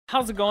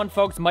How's it going,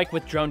 folks? Mike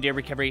with Drone Deer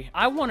Recovery.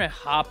 I want to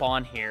hop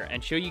on here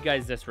and show you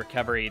guys this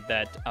recovery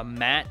that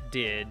Matt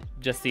did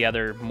just the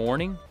other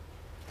morning.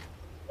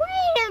 Wait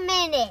a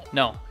minute.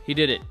 No, he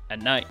did it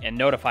at night and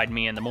notified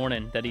me in the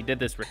morning that he did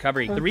this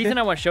recovery. The reason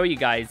I want to show you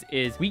guys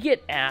is we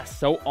get asked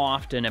so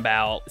often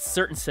about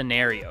certain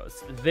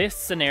scenarios. This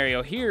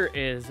scenario here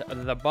is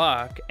the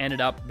buck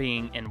ended up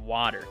being in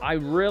water. I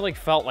really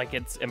felt like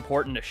it's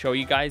important to show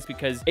you guys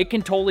because it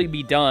can totally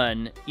be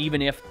done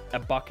even if a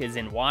buck is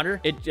in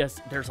water.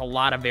 There's a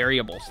lot of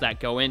variables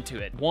that go into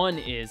it. One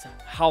is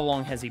how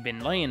long has he been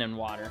laying in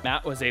water?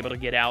 Matt was able to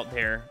get out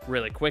there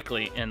really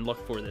quickly and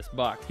look for this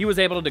buck. He was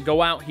able to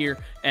go out here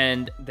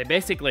and they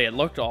basically had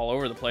looked all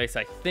over the place,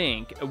 I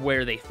think,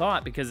 where they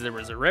thought because there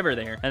was a river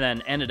there, and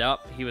then ended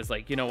up, he was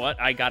like, you know what,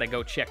 I gotta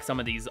go check some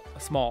of these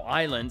small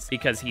islands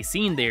because he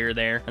seen deer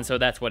there, and so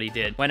that's what he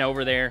did. Went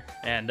over there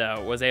and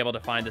was able to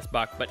find this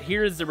buck. But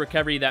here's the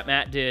recovery that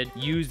Matt did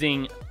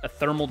using a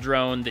thermal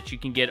drone that you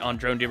can get on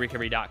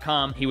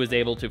dronedeerrecovery.com. He was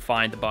able to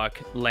find the buck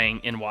laying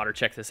in water.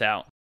 Check this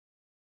out.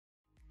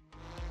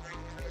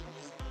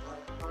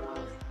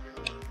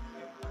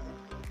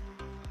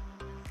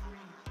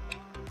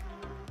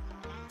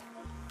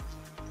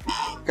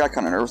 Got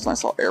kind of nervous when I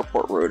saw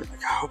Airport Road.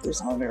 Like, I hope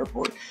there's not an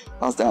airport.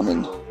 I was down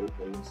in. Tell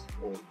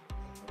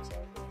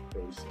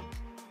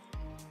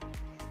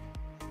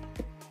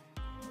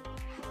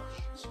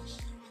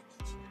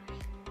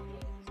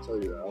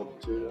you the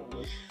altitude.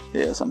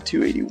 Yes, I'm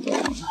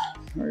 281.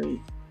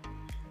 Right.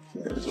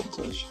 There's a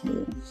touch.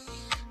 Yeah.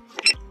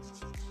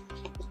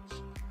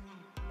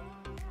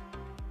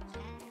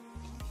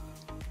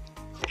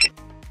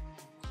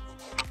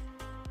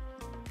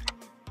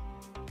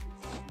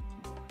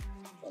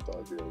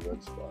 A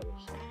red spot or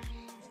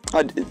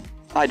something.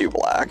 I do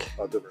black.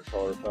 A different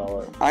color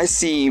palette. I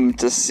seem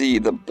to see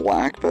the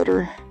black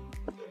better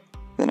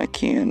than I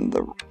can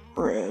the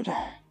red.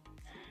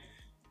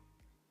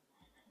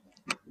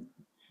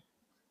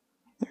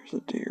 There's a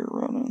deer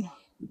running.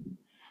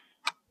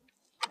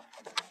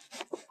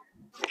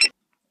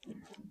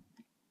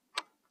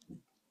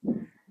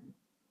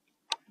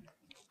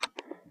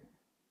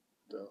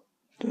 Doe.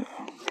 There's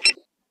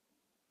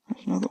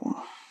another one.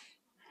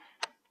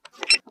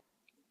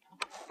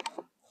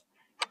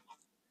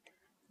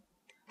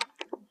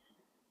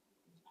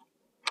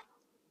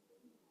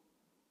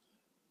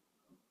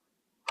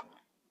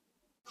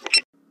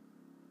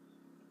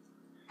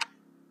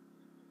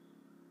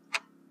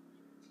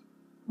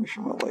 Make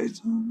sure my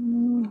lights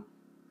on.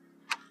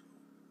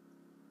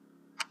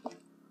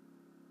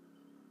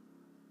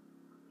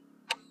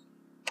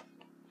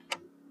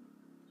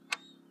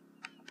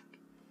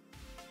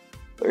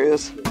 There he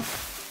is.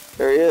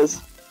 There he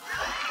is.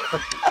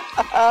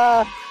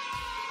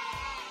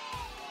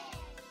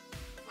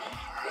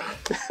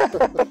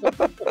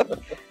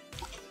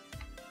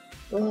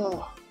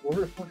 Oh, where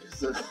the fuck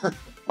is it?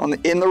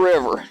 In the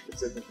river.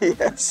 It's in the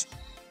Yes.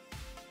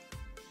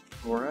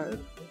 Alright.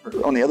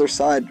 On the other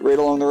side, right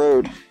along the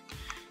road.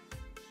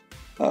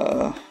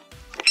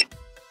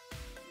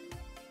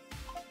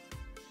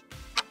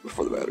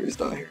 Before the batteries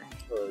die here.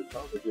 It's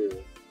not the deer.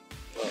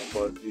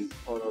 But he's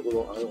on a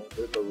little island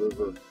in the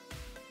river.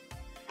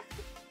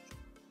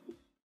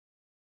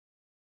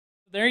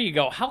 There you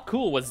go. How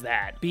cool was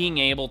that? Being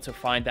able to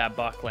find that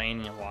buck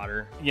laying in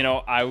water. You know,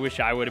 I wish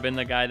I would have been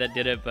the guy that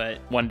did it, but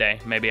one day,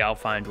 maybe I'll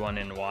find one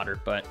in the water.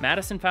 But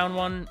Madison found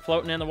one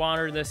floating in the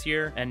water this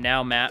year, and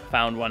now Matt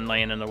found one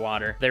laying in the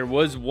water. There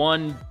was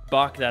one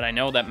buck that I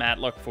know that Matt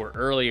looked for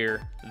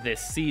earlier this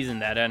season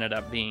that ended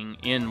up being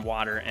in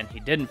water, and he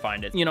didn't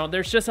find it. You know,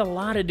 there's just a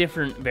lot of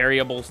different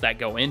variables that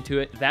go into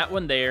it. That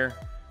one there,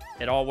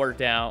 it all worked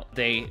out.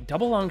 They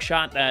double long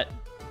shot that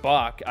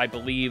buck. I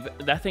believe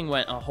that thing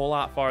went a whole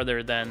lot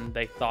farther than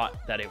they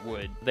thought that it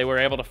would. They were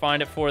able to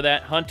find it for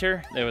that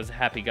hunter. It was a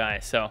happy guy.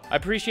 So I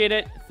appreciate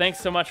it.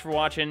 Thanks so much for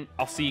watching.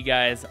 I'll see you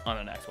guys on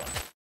the next one.